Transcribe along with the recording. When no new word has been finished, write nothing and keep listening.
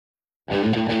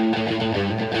Welcome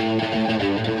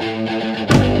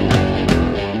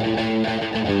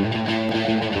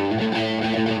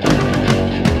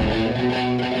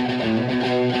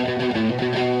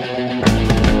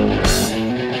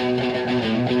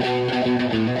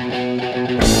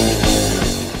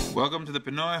to the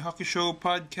Pinoy Hockey Show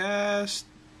Podcast.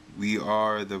 We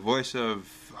are the voice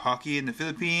of hockey in the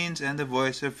Philippines and the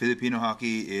voice of Filipino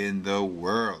hockey in the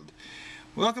world.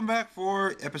 Welcome back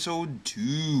for episode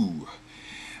 2.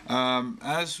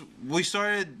 As we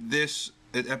started this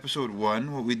at episode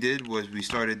 1, what we did was we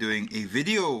started doing a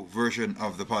video version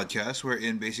of the podcast,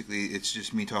 wherein basically it's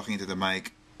just me talking to the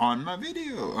mic on my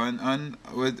video,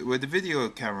 with the video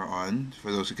camera on. For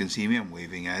those who can see me, I'm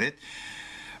waving at it.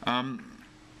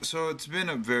 So it's been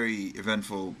a very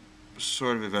eventful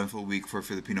week for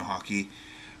Filipino hockey.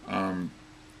 The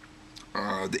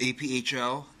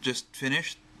APHL just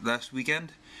finished last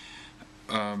weekend.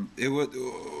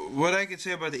 What I could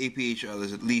say about the APHL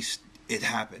is at least it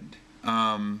happened.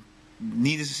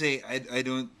 Needless to say, I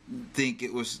don't think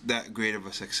it was that great of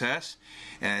a success,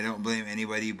 and I don't blame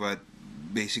anybody but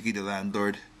basically the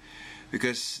landlord,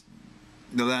 because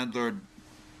the landlord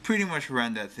pretty much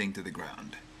ran that thing to the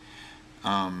ground.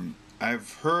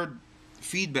 I've heard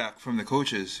feedback from the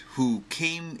coaches who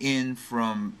came in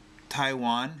from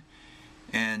Taiwan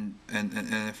and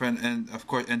a friend, and of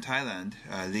course, and Thailand.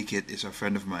 Likit is a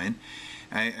friend of mine.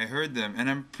 I heard them, and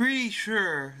I'm pretty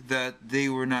sure that they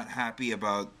were not happy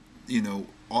about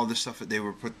all the stuff that they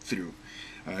were put through,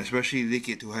 especially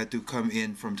Likit, who had to come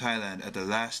in from Thailand at the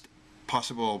last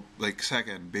possible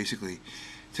second, basically,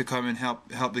 to come and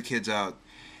help the kids out,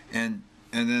 and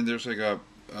then there's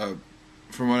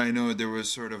from what I know, there was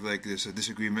sort of a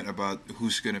disagreement about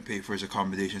who's going to pay for his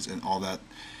accommodations and all that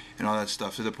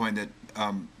stuff, to the point that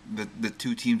the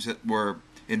two teams that were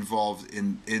involved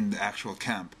in the actual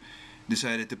camp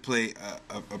decided to play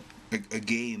a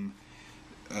game,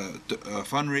 a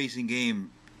fundraising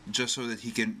game, just so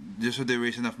they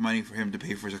raise enough money for him to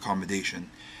pay for his accommodation.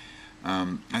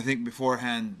 I think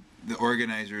beforehand, the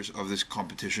organizers of this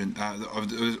competition, of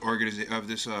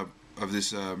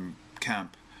this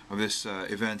camp, of this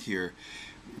event here,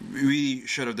 really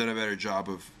should have done a better job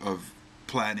of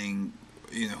planning,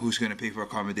 who's going to pay for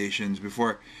accommodations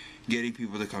before getting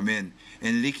people to come in.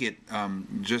 And Likit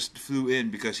just flew in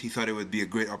because he thought it would be a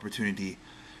great opportunity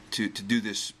to do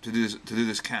this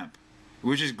camp,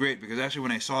 which is great, because actually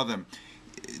when I saw them,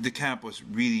 the camp was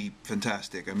really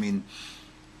fantastic. I mean,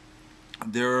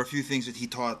 there are a few things that he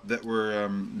taught that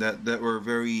were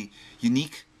very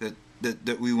unique,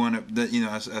 that we want to,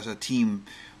 as a team,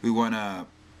 we want to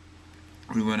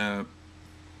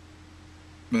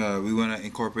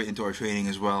incorporate into our training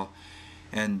as well,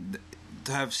 and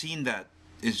to have seen that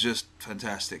is just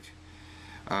fantastic.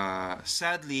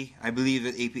 Sadly, I believe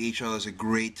that APHL is a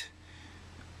great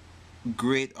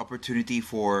opportunity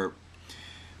for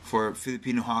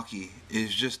Filipino hockey.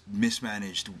 It's just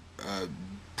mismanaged. It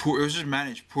was just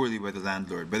managed poorly by the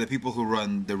landlord, by the people who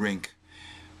run the rink,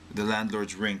 the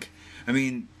landlord's rink. I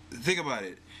mean, think about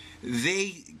it.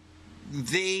 They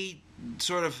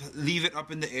sort of leave it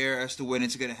up in the air as to when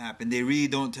it's going to happen. They really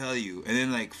don't tell you. And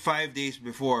then 5 days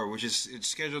before, it's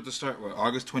scheduled to start,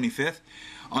 August 25th?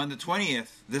 On the 20th,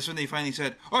 that's when they finally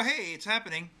said, oh, hey, it's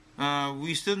happening.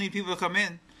 We still need people to come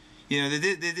in. They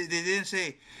didn't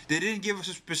say, they didn't give us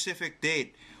a specific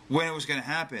date when it was going to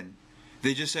happen.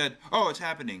 They just said, oh, it's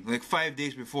happening, 5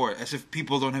 days before, as if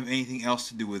people don't have anything else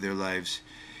to do with their lives,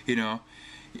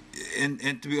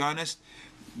 And to be honest,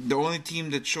 the only team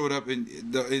that showed up in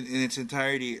its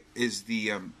entirety is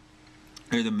the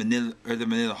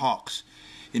Manila Hawks.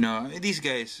 These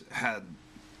guys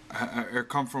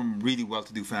come from really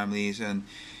well-to-do families, and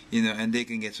and they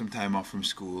can get some time off from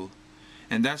school,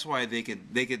 and that's why they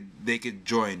could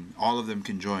join. All of them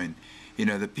can join.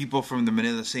 The people from the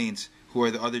Manila Saints, who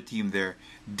are the other team there,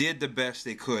 did the best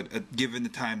they could given the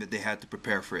time that they had to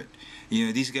prepare for it.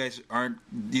 These guys aren't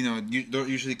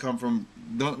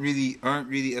aren't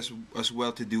really as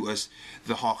well to do as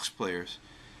the Hawks players.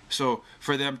 So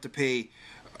for them to pay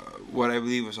what I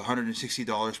believe was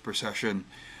 $160 per session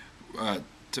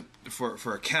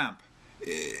for a camp,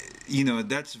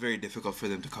 that's very difficult for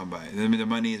them to come by. I mean, the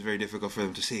money is very difficult for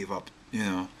them to save up.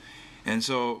 And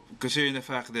so, considering the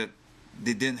fact that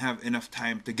they didn't have enough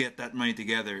time to get that money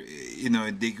together,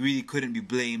 they really couldn't be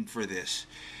blamed for this,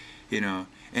 And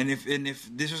if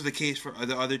this was the case for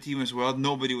the other team as well,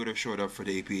 nobody would have showed up for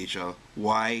the APHL.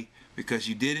 Why? Because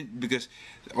because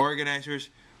the organizers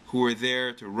who were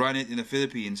there to run it in the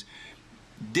Philippines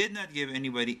did not give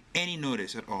anybody any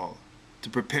notice at all to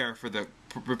prepare for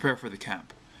the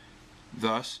camp.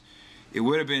 Thus, It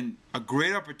would have been a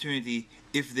great opportunity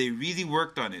if they really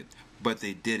worked on it, but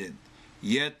they didn't.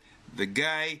 Yet, the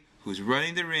guy who's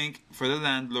running the rink for the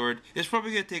landlord is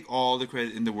probably going to take all the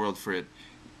credit in the world for it.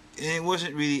 And it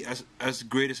wasn't really as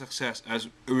great a success as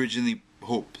originally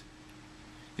hoped.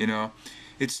 You know,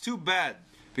 it's too bad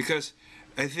because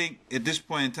I think at this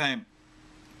point in time,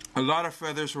 a lot of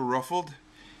feathers were ruffled,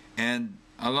 and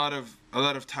a lot of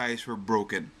ties were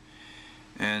broken,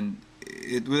 and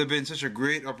it would have been such a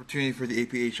great opportunity for the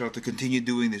APHL to continue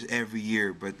doing this every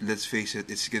year. But let's face it,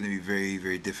 it's going to be very,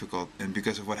 very difficult. And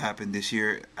because of what happened this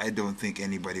year, I don't think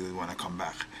anybody would want to come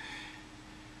back.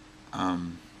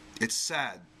 It's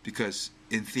sad because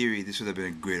in theory this would have been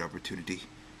a great opportunity,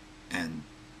 and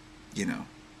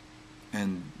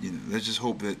let's just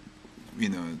hope that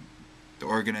the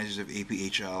organizers of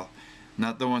APHL,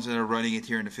 not the ones that are running it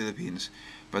here in the Philippines,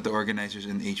 but the organizers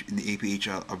in the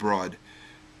APHL abroad,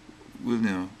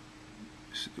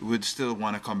 would still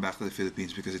want to come back to the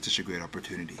Philippines because it's such a great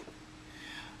opportunity.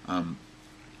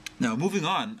 Now, moving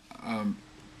on,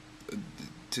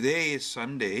 today is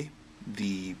Sunday,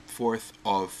 the 4th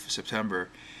of September,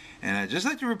 and I'd just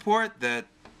like to report that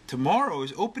tomorrow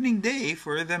is opening day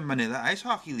for the Manila Ice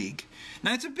Hockey League.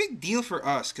 Now, it's a big deal for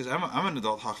us because I'm an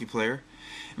adult hockey player.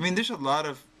 I mean, there's a lot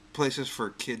of places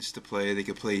for kids to play. They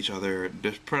can play each other.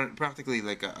 There's practically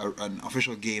like an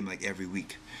official game like every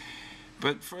week.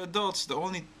 But for adults, the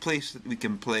only place that we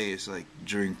can play is like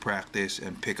during practice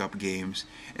and pick up games.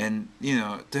 And,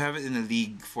 to have it in a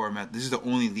league format, this is the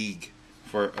only league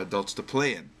for adults to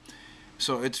play in.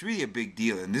 So it's really a big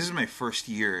deal. And this is my first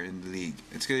year in the league.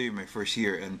 It's going to be my first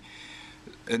year. And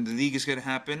the league is going to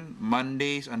happen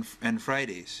Mondays and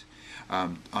Fridays.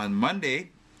 On Monday,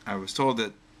 I was told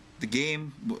that the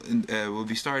game will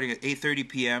be starting at 8:30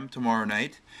 p.m. tomorrow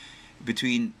night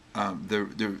between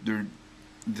the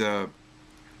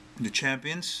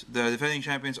champions, the defending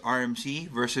champions RMC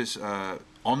versus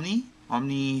Omni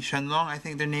Shenlong, I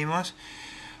think their name was.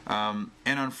 And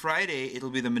on Friday, it'll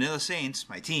be the Manila Saints,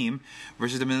 my team,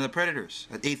 versus the Manila Predators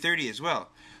at 8:30 as well.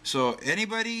 So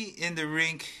anybody in the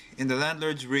rink, in the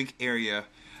landlord's rink area,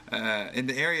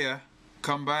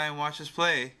 come by and watch us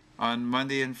play on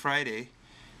Monday and Friday,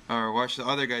 or watch the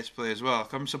other guys play as well.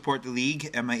 Come support the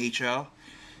league, MIHL,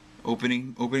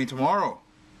 opening tomorrow.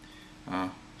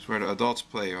 It's where the adults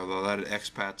play, although a lot of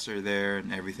expats are there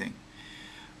and everything.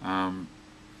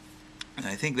 And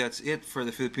I think that's it for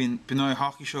the Pinoy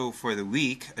Hockey Show for the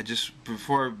week.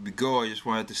 Before we go, I just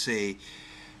wanted to say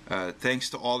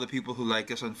thanks to all the people who like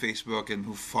us on Facebook and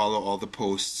who follow all the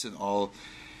posts and all,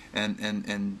 and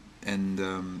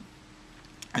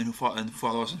who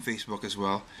follow us on Facebook as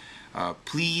well.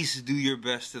 Please do your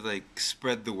best to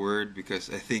spread the word, because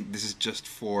I think this is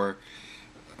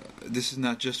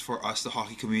not just for us, the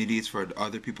hockey community. It's for the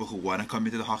other people who want to come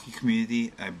into the hockey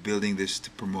community. I'm building this to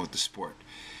promote the sport.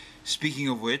 Speaking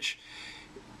of which,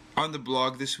 on the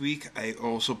blog this week, I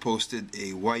also posted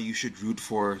a Why You Should Root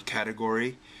For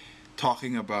category,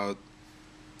 talking about,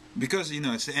 because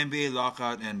it's the NBA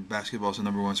lockout and basketball is the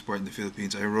 #1 sport in the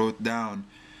Philippines. I wrote down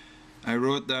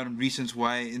reasons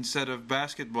why instead of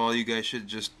basketball you guys should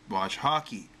just watch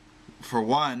hockey. For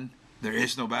one, there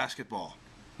is no basketball.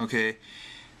 Okay,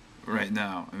 right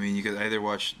now. I mean, you could either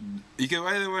watch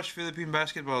Philippine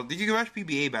basketball. You can watch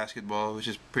PBA basketball, which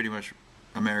is pretty much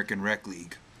American Rec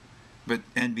League, but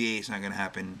NBA is not going to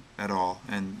happen at all.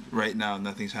 And right now,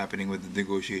 nothing's happening with the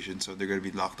negotiations, so they're going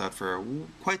to be locked out for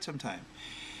quite some time.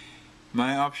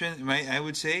 My option, I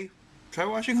would say, try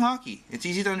watching hockey. It's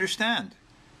easy to understand,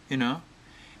 And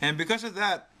because of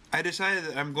that, I decided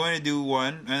that I'm going to do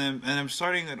one, and I'm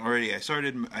starting it already. I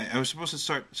was supposed to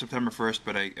start September 1st,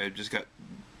 but I just got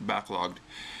backlogged.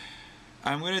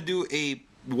 I'm going to do a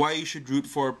Why You Should Root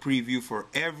For preview for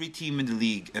every team in the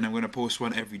league, and I'm going to post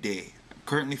one every day. I'm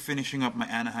currently finishing up my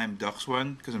Anaheim Ducks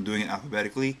one, because I'm doing it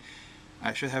alphabetically.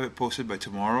 I should have it posted by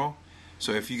tomorrow.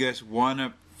 So if you guys want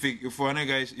to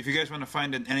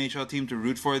find an NHL team to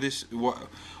root for this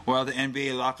while the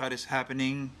NBA lockout is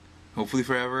happening, hopefully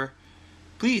forever,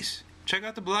 please check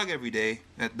out the blog every day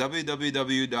at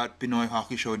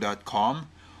www.pinoyhockeyshow.com,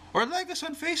 or like us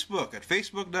on Facebook at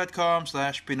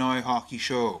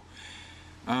facebook.com/PinoyHockeyShow.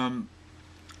 I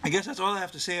guess that's all I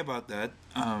have to say about that.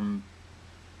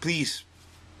 Please,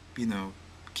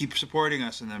 keep supporting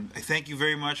us, and I thank you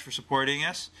very much for supporting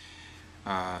us.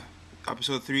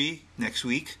 Episode 3 next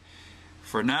week.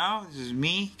 For now, this is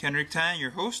me, Kendrick Tan,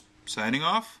 your host, signing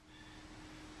off.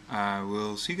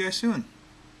 We'll see you guys soon.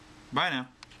 Bye now.